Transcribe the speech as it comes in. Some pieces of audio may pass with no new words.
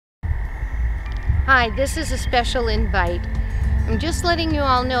Hi, this is a special invite. I'm just letting you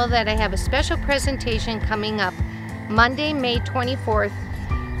all know that I have a special presentation coming up Monday, May 24th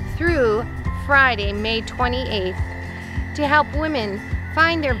through Friday, May 28th to help women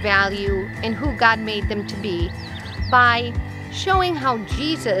find their value and who God made them to be by showing how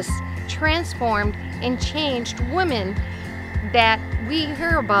Jesus transformed and changed women that we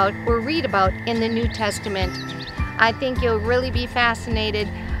hear about or read about in the New Testament. I think you'll really be fascinated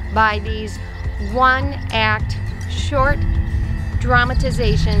by these one-act short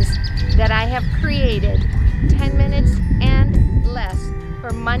dramatizations that I have created, 10 minutes and less,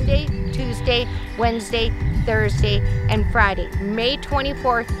 for Monday, Tuesday, Wednesday, Thursday, and Friday, May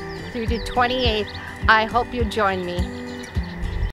 24th through the 28th. I hope you'll join me.